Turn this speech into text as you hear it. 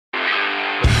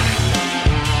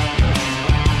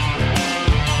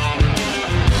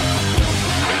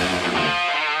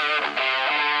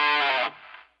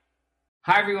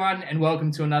everyone, and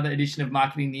welcome to another edition of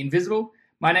Marketing the Invisible.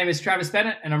 My name is Travis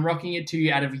Bennett, and I'm rocking it to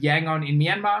you out of Yangon in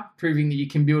Myanmar, proving that you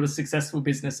can build a successful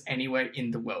business anywhere in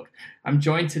the world. I'm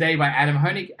joined today by Adam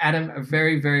Honig. Adam, a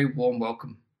very, very warm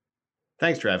welcome.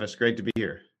 Thanks, Travis. Great to be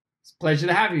here. It's a pleasure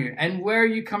to have you. And where are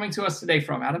you coming to us today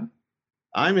from, Adam?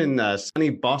 I'm in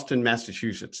sunny Boston,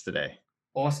 Massachusetts today.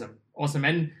 Awesome.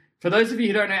 And for those of you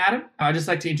who don't know Adam, I'd just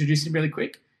like to introduce him really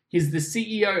quick. He's the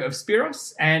CEO of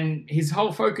Spiros, and his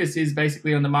whole focus is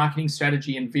basically on the marketing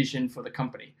strategy and vision for the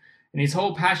company. And his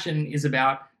whole passion is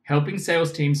about helping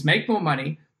sales teams make more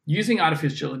money using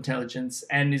artificial intelligence,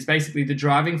 and is basically the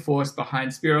driving force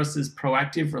behind Spiros's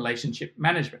proactive relationship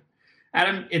management.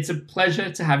 Adam, it's a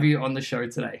pleasure to have you on the show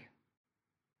today.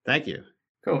 Thank you.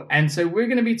 Cool. And so we're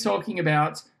going to be talking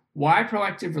about why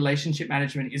proactive relationship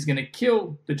management is going to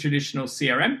kill the traditional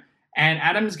CRM. And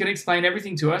Adam is going to explain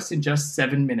everything to us in just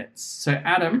 7 minutes. So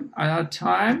Adam, our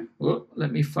time,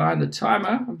 let me find the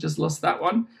timer. I've just lost that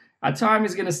one. Our time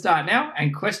is going to start now.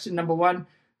 And question number 1,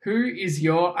 who is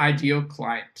your ideal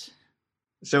client?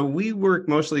 So we work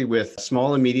mostly with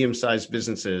small and medium-sized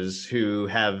businesses who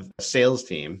have a sales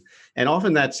team. And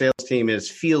often that sales team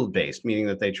is field-based, meaning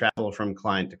that they travel from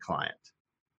client to client.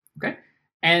 Okay.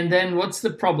 And then what's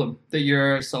the problem that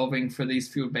you're solving for these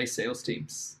field-based sales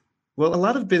teams? Well, a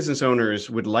lot of business owners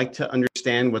would like to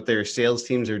understand what their sales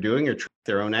teams are doing or track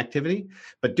their own activity,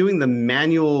 but doing the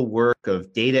manual work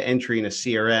of data entry in a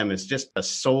CRM is just a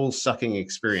soul-sucking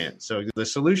experience. So the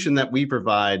solution that we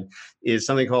provide is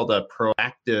something called a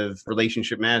proactive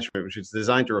relationship management, which is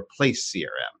designed to replace CRM.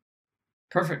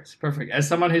 Perfect. As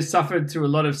someone who's suffered through a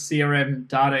lot of CRM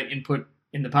data input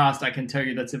in the past, I can tell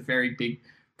you that's a very big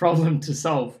problem to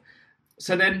solve.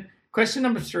 So then question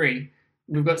number 3,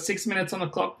 we've got 6 minutes on the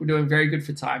clock. We're doing very good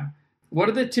for time. What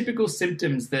are the typical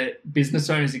symptoms that business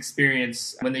owners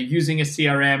experience when they're using a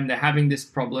CRM, they're having this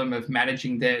problem of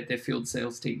managing their field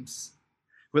sales teams?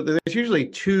 Well, there's usually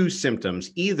 2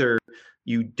 symptoms. Either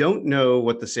you don't know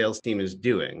what the sales team is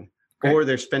doing, or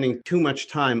they're spending too much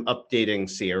time updating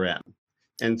CRM.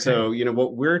 And so,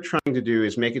 what we're trying to do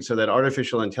is make it so that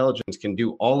artificial intelligence can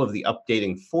do all of the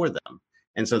updating for them.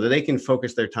 And so that they can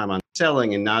focus their time on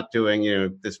selling and not doing,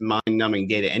 this mind-numbing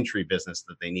data entry business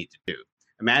that they need to do.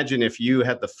 Imagine if you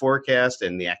had the forecast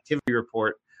and the activity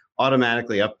report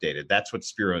automatically updated. That's what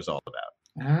Spiro is all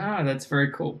about. That's very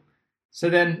cool. So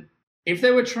then if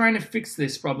they were trying to fix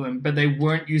this problem, but they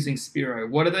weren't using Spiro,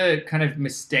 what are the kind of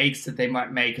mistakes that they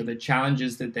might make or the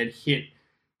challenges that they'd hit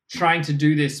trying to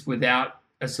do this without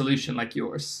a solution like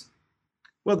yours?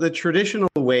 Well, the traditional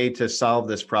way to solve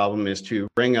this problem is to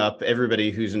bring up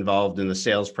everybody who's involved in the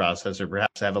sales process, or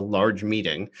perhaps have a large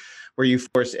meeting where you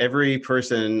force every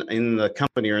person in the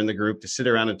company or in the group to sit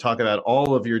around and talk about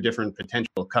all of your different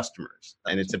potential customers.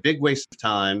 And it's a big waste of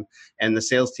time, and the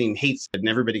sales team hates it, and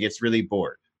everybody gets really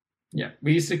bored. Yeah,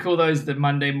 we used to call those the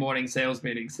Monday morning sales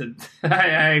meetings, and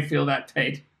I feel that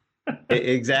paid.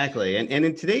 Exactly. And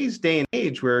in today's day and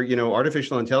age where,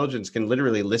 artificial intelligence can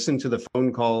literally listen to the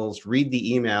phone calls, read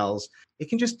the emails, it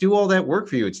can just do all that work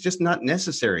for you. It's just not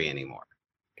necessary anymore.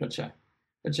 Gotcha.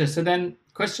 So then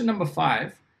question number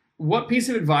 5, what piece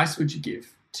of advice would you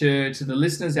give to the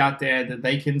listeners out there that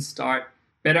they can start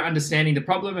better understanding the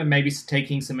problem and maybe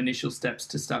taking some initial steps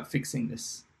to start fixing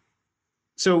this?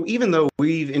 So even though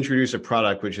we've introduced a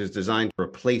product which is designed to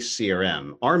replace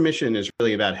CRM, our mission is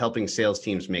really about helping sales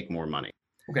teams make more money.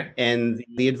 Okay. And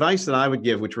the advice that I would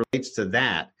give, which relates to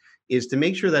that, is to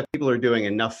make sure that people are doing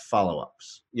enough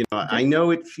follow-ups. I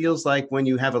know it feels like when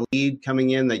you have a lead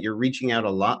coming in that you're reaching out a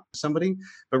lot to somebody,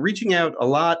 but reaching out a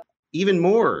lot, even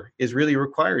more, is really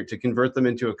required to convert them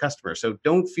into a customer. So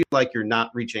don't feel like you're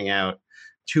not reaching out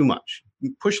too much.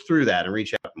 Push through that and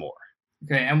reach out more.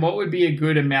 Okay, and what would be a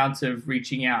good amount of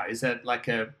reaching out? Is that like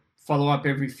a follow-up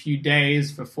every few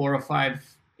days for 4 or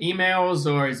 5 emails,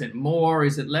 or is it more?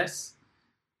 Is it less?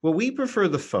 Well, we prefer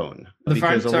the phone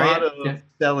because a lot of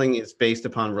selling is based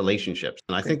upon relationships.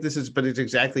 And I think but it's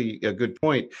exactly a good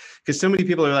point, because so many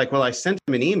people are like, well, I sent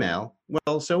them an email.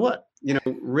 Well, so what?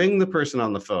 Ring the person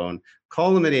on the phone,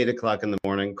 call them at 8 o'clock in the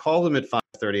morning, call them at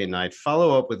 5:30 at night,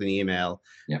 follow up with an email.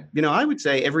 Yeah. I would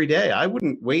say every day. I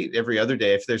wouldn't wait every other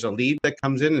day. If there's a lead that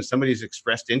comes in and somebody's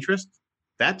expressed interest,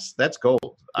 that's gold. Yeah.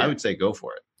 I would say go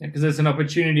for it. Yeah, because there's an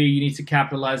opportunity, you need to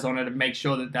capitalize on it and make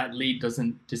sure that lead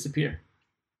doesn't disappear.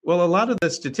 Well, a lot of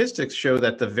the statistics show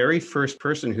that the very first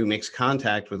person who makes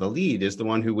contact with a lead is the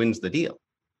one who wins the deal.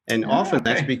 And often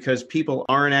that's because people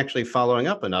aren't actually following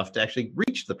up enough to actually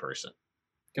reach the person.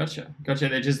 Gotcha.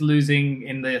 They're just losing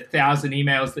in the 1,000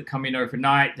 emails that come in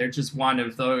overnight. They're just one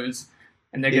of those,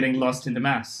 and they're getting lost in the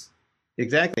mass.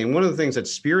 Exactly. And one of the things that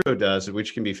Spiro does,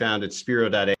 which can be found at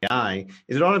spiro.ai,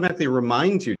 is it automatically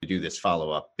reminds you to do this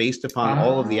follow-up based upon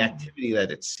all of the Ah, activity that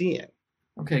it's seeing.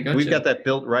 okay, We've gotcha. got that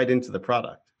built right into the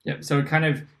product. Yep. So it kind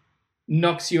of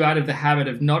knocks you out of the habit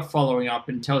of not following up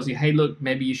and tells you, hey, look,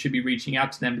 maybe you should be reaching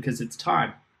out to them because it's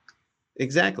time.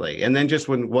 Exactly. And then just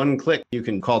with one click, you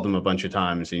can call them a bunch of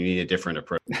times and you need a different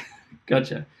approach.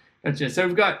 Gotcha. Gotcha. So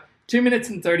we've got 2 minutes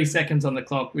and 30 seconds on the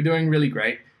clock. We're doing really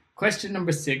great. Question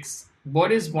number 6.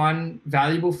 What is one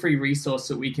valuable free resource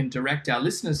that we can direct our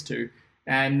listeners to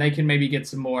and they can maybe get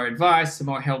some more advice, some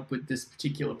more help with this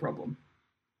particular problem?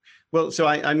 Well, so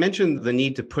I mentioned the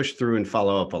need to push through and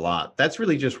follow up a lot. That's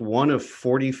really just one of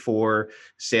 44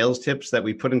 sales tips that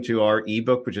we put into our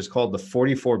ebook, which is called the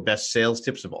 44 Best Sales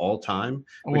Tips of All Time,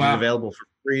 Oh, which is wow. available for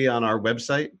free on our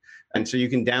website. And so you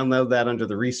can download that under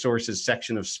the resources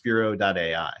section of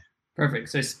spiro.ai. Perfect.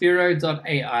 So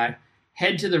spiro.ai,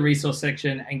 head to the resource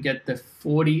section and get the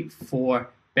 44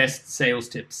 best sales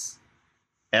tips.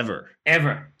 Ever.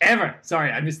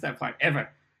 Sorry, I missed that part. Ever.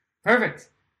 Perfect.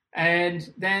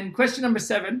 And then question number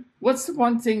 7, what's the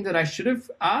one thing that I should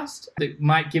have asked that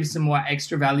might give some more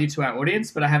extra value to our audience,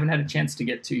 but I haven't had a chance to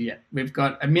get to yet? We've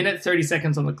got 1 minute, 30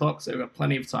 seconds on the clock, so we've got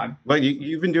plenty of time. Well,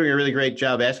 you've been doing a really great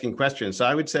job asking questions. So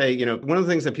I would say, one of the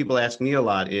things that people ask me a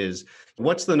lot is,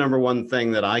 what's the number one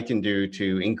thing that I can do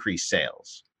to increase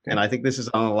sales? And I think this is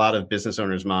on a lot of business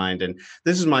owners' mind. And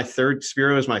this is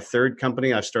Spiro is my third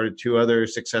company. I've started 2 other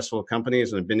successful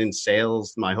companies and I've been in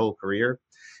sales my whole career.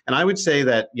 And I would say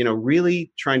that,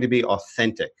 really trying to be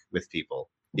authentic with people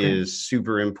is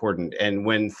super important. And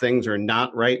when things are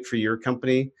not right for your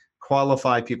company,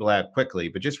 qualify people out quickly.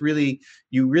 But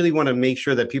you really want to make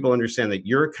sure that people understand that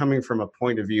you're coming from a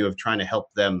point of view of trying to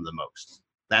help them the most.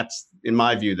 That's, in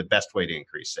my view, the best way to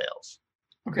increase sales.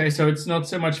 Okay, so it's not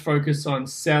so much focus on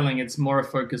selling, it's more a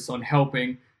focus on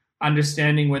helping,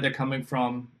 understanding where they're coming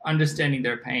from, understanding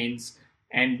their pains,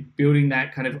 and building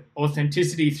that kind of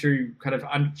authenticity through kind of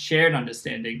shared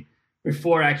understanding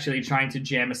before actually trying to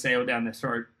jam a sale down their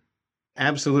throat.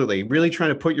 Absolutely. Really trying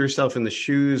to put yourself in the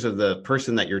shoes of the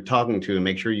person that you're talking to and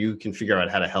make sure you can figure out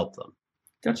how to help them.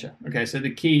 Gotcha. Okay, so the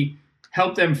key,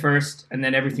 help them first, and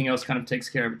then everything else kind of takes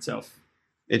care of itself.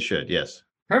 It should, yes.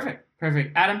 Perfect.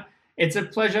 Adam, it's a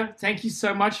pleasure. Thank you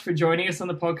so much for joining us on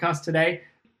the podcast today.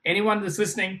 Anyone that's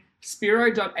listening,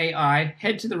 spiro.ai,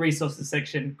 head to the resources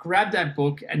section, grab that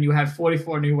book, and you have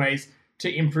 44 new ways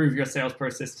to improve your sales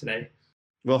process today.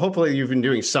 Well, hopefully you've been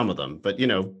doing some of them, but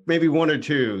maybe 1 or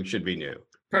 2 should be new.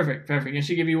 Perfect. It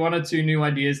should give you 1 or 2 new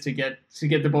ideas to get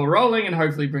the ball rolling and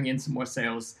hopefully bring in some more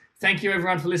sales. Thank you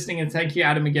everyone for listening, and thank you,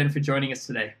 Adam, again for joining us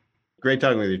today. Great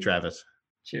talking with you, Travis.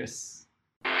 Cheers.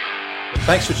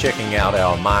 Thanks for checking out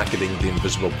our Marketing the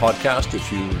Invisible podcast.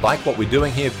 If you like what we're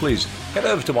doing here, please head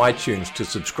over to iTunes to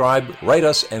subscribe, rate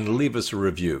us, and leave us a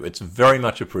review. It's very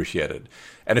much appreciated.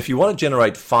 And if you want to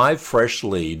generate 5 fresh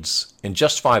leads in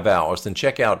just 5 hours, then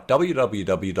check out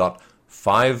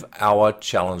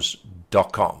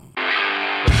www.5hourchallenge.com.